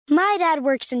My dad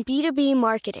works in B2B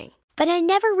marketing, but I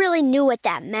never really knew what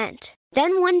that meant.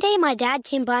 Then one day my dad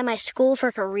came by my school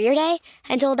for career day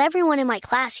and told everyone in my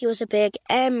class he was a big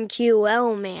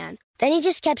MQL man. Then he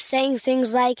just kept saying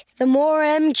things like, the more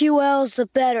MQLs, the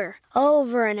better,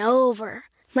 over and over.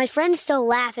 My friends still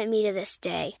laugh at me to this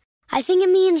day. I think it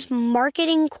means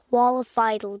marketing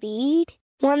qualified lead.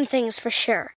 One thing's for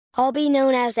sure, I'll be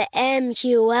known as the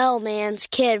MQL man's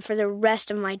kid for the rest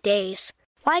of my days.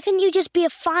 Why couldn't you just be a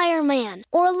fireman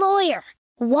or a lawyer?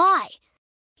 Why?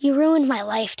 You ruined my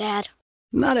life, Dad.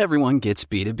 Not everyone gets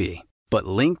B2B, but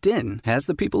LinkedIn has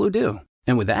the people who do.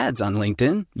 And with ads on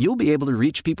LinkedIn, you'll be able to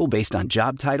reach people based on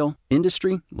job title,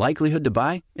 industry, likelihood to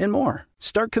buy, and more.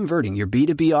 Start converting your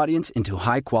B2B audience into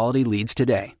high-quality leads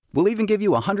today. We'll even give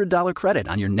you a $100 credit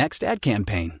on your next ad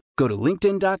campaign. Go to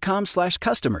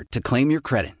linkedin.com/customer to claim your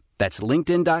credit. That's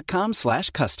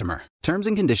linkedin.com/customer. Terms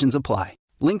and conditions apply.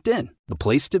 LinkedIn, the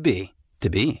place to be, to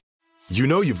be. You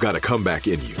know you've got a comeback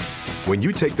in you. When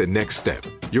you take the next step,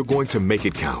 you're going to make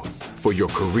it count. For your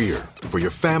career, for your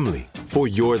family, for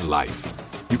your life.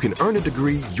 You can earn a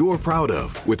degree you're proud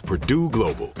of with Purdue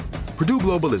Global. Purdue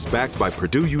Global is backed by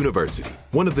Purdue University,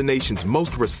 one of the nation's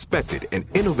most respected and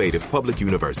innovative public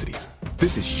universities.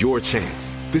 This is your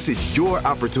chance. This is your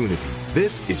opportunity.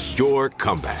 This is your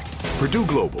comeback. Purdue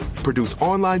Global, Purdue's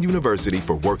online university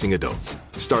for working adults.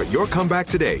 Start your comeback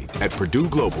today at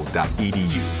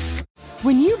purdueglobal.edu.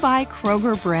 When you buy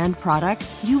Kroger brand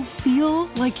products, you feel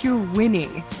like you're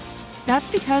winning. That's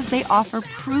because they offer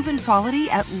proven quality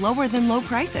at lower than low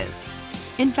prices.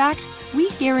 In fact, we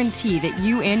guarantee that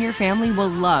you and your family will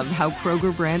love how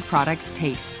Kroger brand products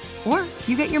taste, or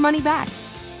you get your money back.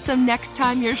 So next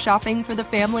time you're shopping for the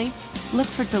family, look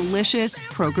for delicious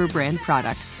Kroger brand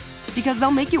products, because they'll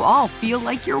make you all feel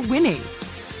like you're winning.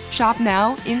 Shop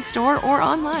now, in-store, or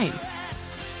online.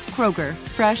 Kroger,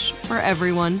 fresh for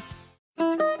everyone.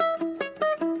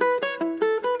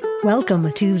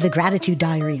 Welcome to The Gratitude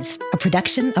Diaries, a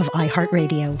production of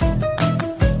iHeartRadio.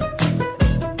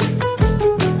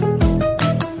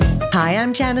 Hi,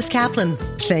 I'm Janice Kaplan.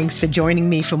 Thanks for joining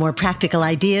me for more practical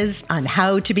ideas on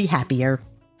how to be happier.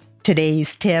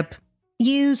 Today's tip: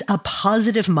 use a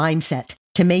positive mindset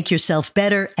to make yourself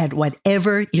better at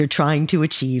whatever you're trying to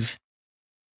achieve.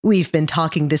 We've been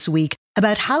talking this week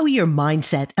about how your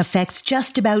mindset affects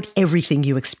just about everything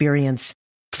you experience.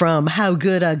 From how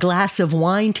good a glass of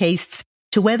wine tastes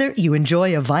to whether you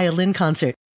enjoy a violin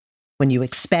concert. When you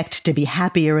expect to be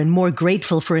happier and more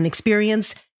grateful for an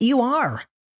experience, you are.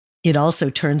 It also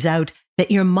turns out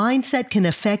that your mindset can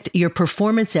affect your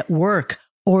performance at work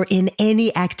or in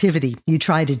any activity you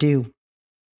try to do.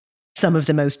 Some of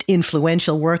the most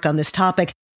influential work on this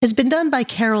topic has been done by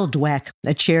Carol Dweck,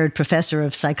 a chaired professor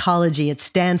of psychology at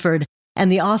Stanford and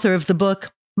the author of the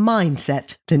book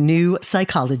Mindset, the New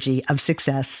Psychology of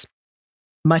Success.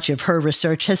 Much of her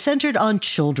research has centered on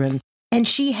children, and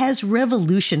she has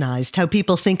revolutionized how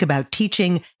people think about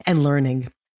teaching and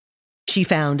learning. She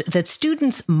found that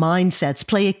students' mindsets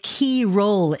play a key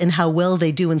role in how well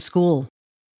they do in school.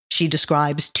 She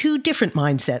describes two different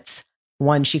mindsets.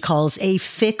 One she calls a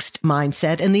fixed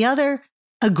mindset, and the other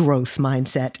a growth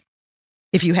mindset.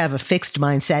 If you have a fixed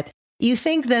mindset, you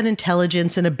think that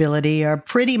intelligence and ability are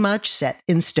pretty much set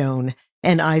in stone,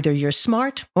 and either you're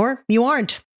smart or you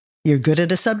aren't. You're good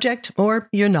at a subject or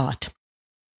you're not.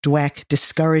 Dweck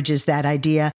discourages that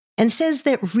idea and says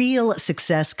that real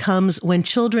success comes when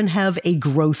children have a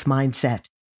growth mindset.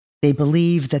 They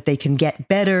believe that they can get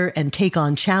better and take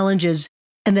on challenges,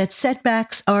 and that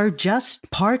setbacks are just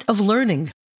part of learning.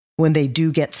 When they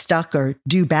do get stuck or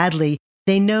do badly,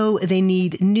 they know they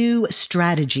need new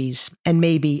strategies and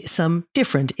maybe some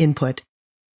different input.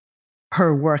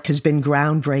 Her work has been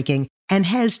groundbreaking and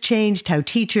has changed how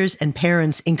teachers and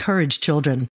parents encourage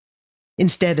children.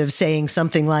 Instead of saying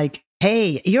something like,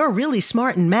 "Hey, you're really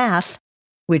smart in math,"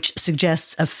 which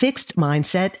suggests a fixed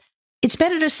mindset, it's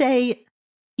better to say,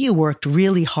 "You worked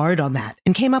really hard on that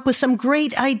and came up with some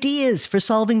great ideas for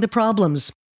solving the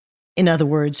problems." In other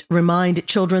words, remind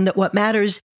children that what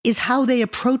matters is how they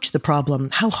approach the problem,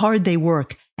 how hard they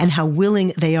work, and how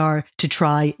willing they are to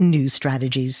try new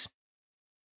strategies.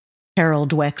 Carol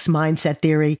Dweck's mindset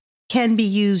theory can be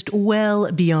used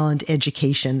well beyond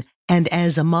education and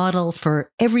as a model for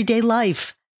everyday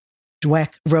life.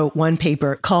 Dweck wrote one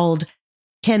paper called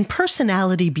 "Can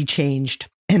Personality Be Changed?"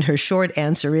 And her short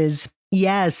answer is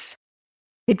yes.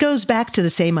 It goes back to the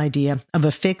same idea of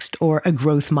a fixed or a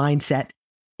growth mindset.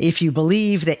 If you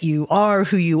believe that you are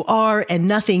who you are and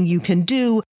nothing you can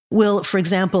do will, for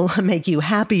example, make you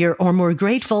happier or more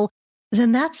grateful,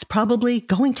 then that's probably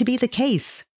going to be the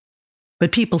case.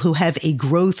 But people who have a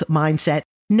growth mindset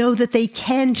know that they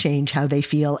can change how they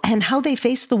feel and how they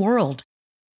face the world.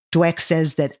 Dweck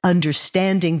says that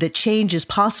understanding that change is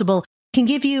possible can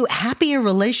give you happier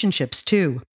relationships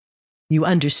too. You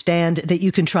understand that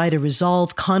you can try to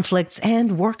resolve conflicts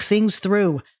and work things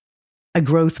through. A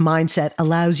growth mindset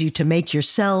allows you to make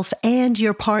yourself and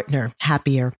your partner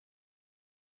happier.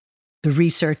 The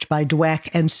research by Dweck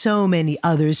and so many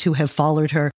others who have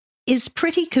followed her is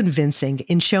pretty convincing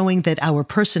in showing that our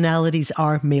personalities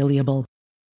are malleable.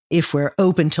 If we're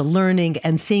open to learning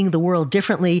and seeing the world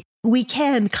differently, we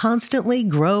can constantly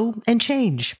grow and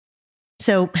change.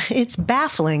 So it's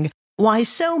baffling why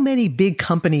so many big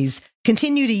companies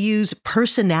continue to use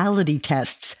personality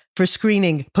tests for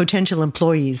screening potential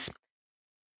employees.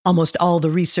 Almost all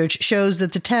the research shows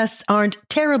that the tests aren't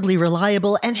terribly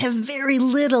reliable and have very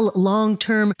little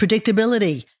long-term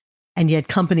predictability. And yet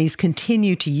companies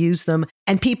continue to use them,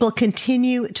 and people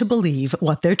continue to believe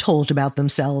what they're told about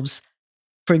themselves.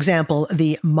 For example,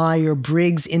 the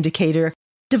Myers-Briggs indicator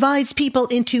divides people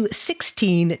into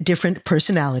 16 different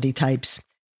personality types.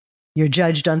 You're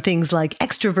judged on things like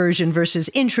extroversion versus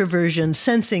introversion,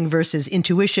 sensing versus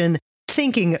intuition,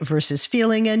 thinking versus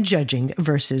feeling, and judging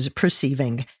versus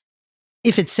perceiving.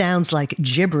 If it sounds like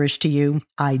gibberish to you,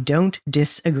 I don't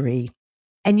disagree.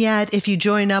 And yet, if you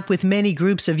join up with many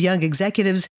groups of young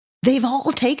executives, they've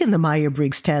all taken the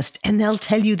Myers-Briggs test, and they'll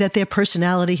tell you that their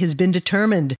personality has been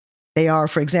determined. They are,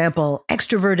 for example,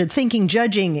 extroverted, thinking,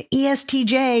 judging,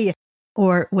 ESTJ,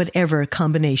 or whatever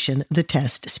combination the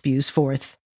test spews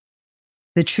forth.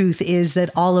 The truth is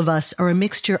that all of us are a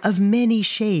mixture of many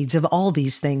shades of all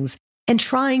these things, and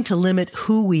trying to limit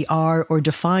who we are or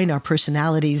define our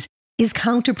personalities is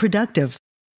counterproductive.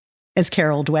 As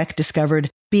Carol Dweck discovered,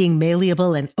 being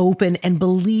malleable and open and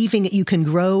believing you can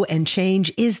grow and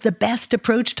change is the best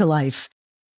approach to life.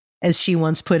 As she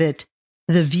once put it,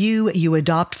 the view you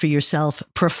adopt for yourself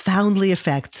profoundly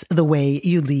affects the way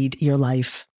you lead your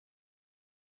life.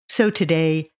 So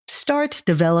today, start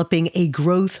developing a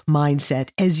growth mindset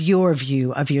as your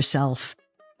view of yourself.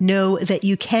 Know that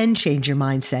you can change your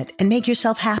mindset and make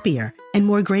yourself happier and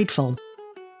more grateful.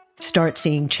 Start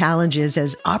seeing challenges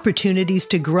as opportunities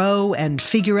to grow and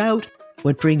figure out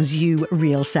what brings you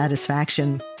real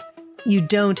satisfaction. You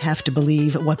don't have to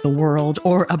believe what the world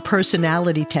or a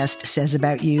personality test says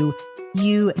about you.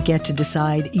 You get to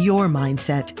decide your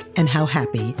mindset and how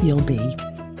happy you'll be.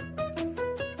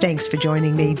 Thanks for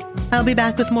joining me. I'll be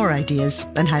back with more ideas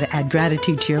on how to add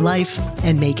gratitude to your life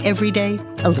and make every day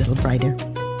a little brighter.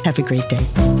 Have a great day.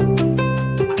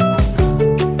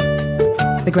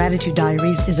 The Gratitude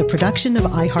Diaries is a production of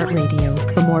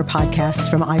iHeartRadio. For more podcasts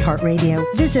from iHeartRadio,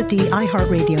 visit the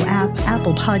iHeartRadio app,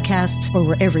 Apple Podcasts, or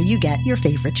wherever you get your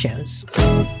favorite shows.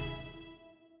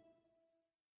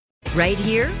 Right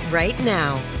here, right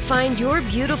now. Find your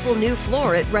beautiful new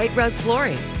floor at Rite Rug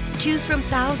Flooring. Choose from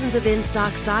thousands of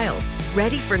in-stock styles,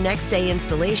 ready for next day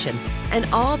installation, and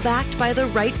all backed by the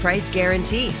right price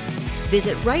guarantee.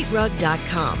 Visit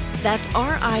riterug.com. That's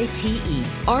RITERUG.com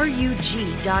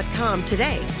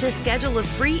today to schedule a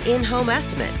free in-home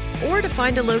estimate or to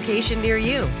find a location near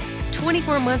you.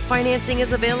 24-month financing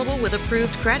is available with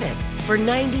approved credit. For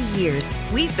 90 years,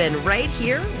 we've been right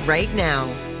here, right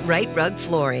now. Rite Rug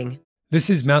Flooring. This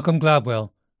is Malcolm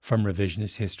Gladwell from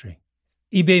Revisionist History.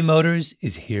 eBay Motors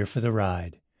is here for the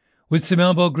ride. With some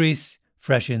elbow grease,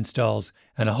 fresh installs,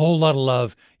 and a whole lot of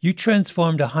love, you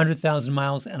transformed 100,000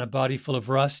 miles and a body full of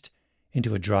rust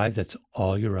into a drive that's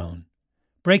all your own.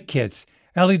 Brake kits,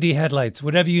 LED headlights,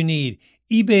 whatever you need,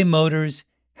 eBay Motors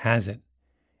has it.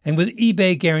 And with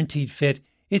eBay Guaranteed Fit,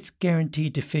 it's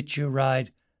guaranteed to fit your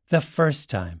ride the first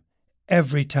time,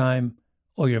 every time,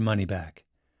 or your money back.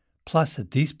 Plus,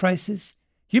 at these prices,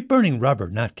 you're burning rubber,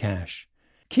 not cash.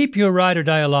 Keep your ride or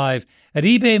die alive at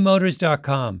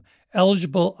ebaymotors.com.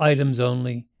 Eligible items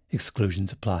only.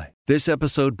 Exclusions apply. This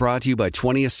episode brought to you by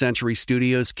 20th Century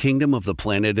Studios' Kingdom of the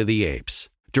Planet of the Apes.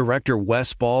 Director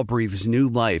Wes Ball breathes new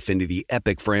life into the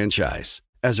epic franchise.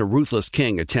 As a ruthless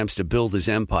king attempts to build his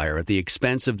empire at the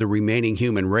expense of the remaining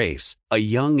human race, a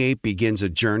young ape begins a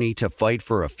journey to fight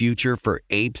for a future for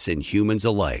apes and humans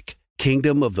alike.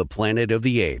 Kingdom of the Planet of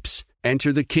the Apes.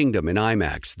 Enter the kingdom in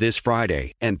IMAX this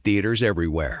Friday and theaters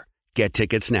everywhere. Get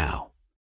tickets now.